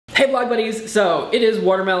Hey vlog buddies, so it is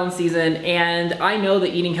watermelon season and I know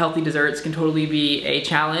that eating healthy desserts can totally be a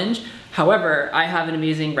challenge. However, I have an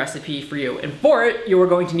amazing recipe for you. And for it, you are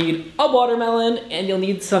going to need a watermelon and you'll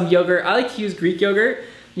need some yogurt. I like to use Greek yogurt.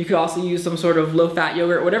 You could also use some sort of low-fat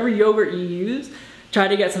yogurt, whatever yogurt you use. Try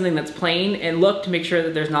to get something that's plain and look to make sure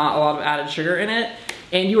that there's not a lot of added sugar in it.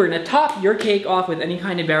 And you are gonna top your cake off with any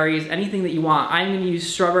kind of berries, anything that you want. I'm gonna use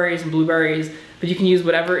strawberries and blueberries, but you can use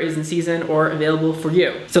whatever is in season or available for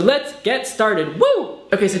you. So let's get started, woo!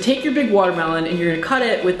 Okay, so take your big watermelon and you're gonna cut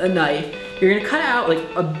it with a knife. You're gonna cut out like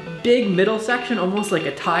a big middle section, almost like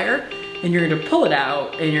a tire, and you're gonna pull it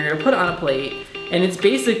out and you're gonna put it on a plate, and it's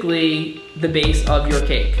basically the base of your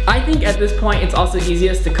cake. I think at this point it's also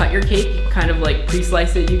easiest to cut your cake, kind of like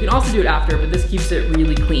pre-slice it. You can also do it after, but this keeps it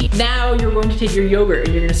really clean. Now you're going to take your yogurt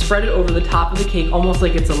and you're gonna spread it over the top of the cake, almost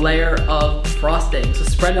like it's a layer of frosting. So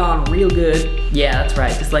spread it on real good. Yeah, that's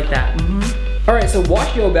right, just like that. All right, so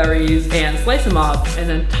wash your berries and slice them up and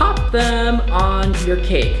then top them on your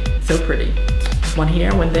cake. So pretty. One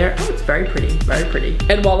here, one there. Oh, it's very pretty, very pretty.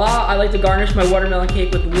 And voila, I like to garnish my watermelon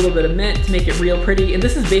cake with a little bit of mint to make it real pretty. And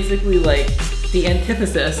this is basically like the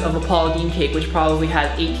antithesis of a Paula Deen cake, which probably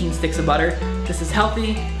has 18 sticks of butter. This is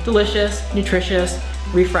healthy, delicious, nutritious,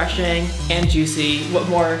 refreshing, and juicy. What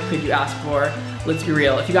more could you ask for? Let's be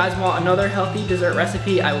real. If you guys want another healthy dessert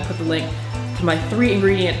recipe, I will put the link to my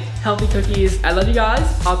 3-ingredient healthy cookies. I love you guys.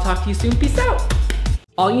 I'll talk to you soon. Peace out.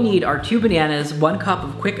 All you need are 2 bananas, 1 cup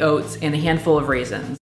of quick oats, and a handful of raisins.